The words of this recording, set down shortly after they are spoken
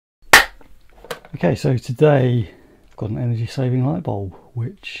Okay, so today I've got an energy saving light bulb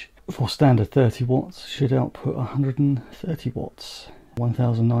which for standard 30 watts should output 130 watts,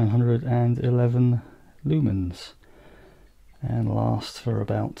 1911 lumens, and last for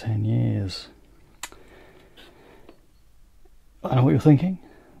about 10 years. I know what you're thinking,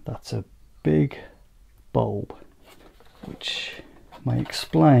 that's a big bulb, which may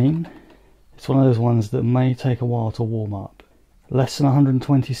explain it's one of those ones that may take a while to warm up. Less than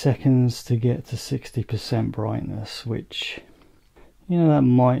 120 seconds to get to 60% brightness, which, you know, that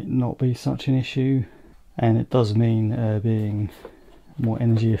might not be such an issue, and it does mean being more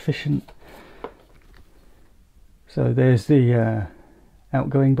energy efficient. So there's the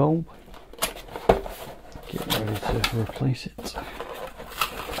outgoing bulb. Get ready to replace it.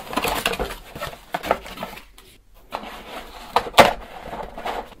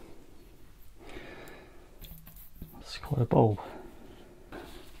 That's quite a bulb.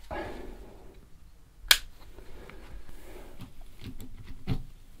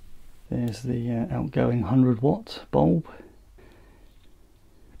 There's the outgoing 100 watt bulb.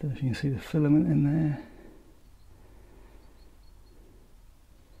 Don't know if you can see the filament in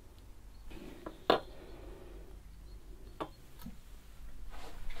there.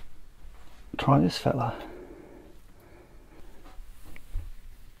 Try this fella.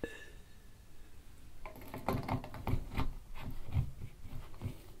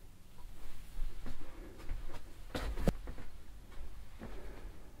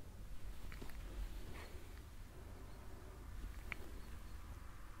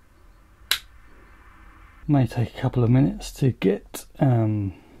 May take a couple of minutes to get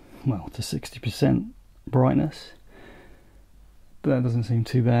well, to 60% brightness, but that doesn't seem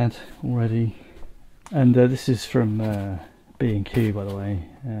too bad already. And this is from B&Q, by the way.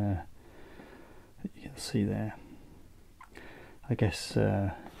 You can see there. I guess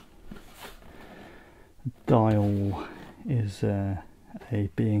Diall is a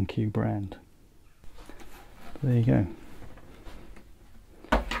B&Q brand. There you go.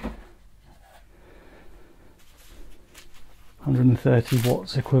 130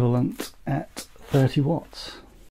 watts equivalent at 30 watts.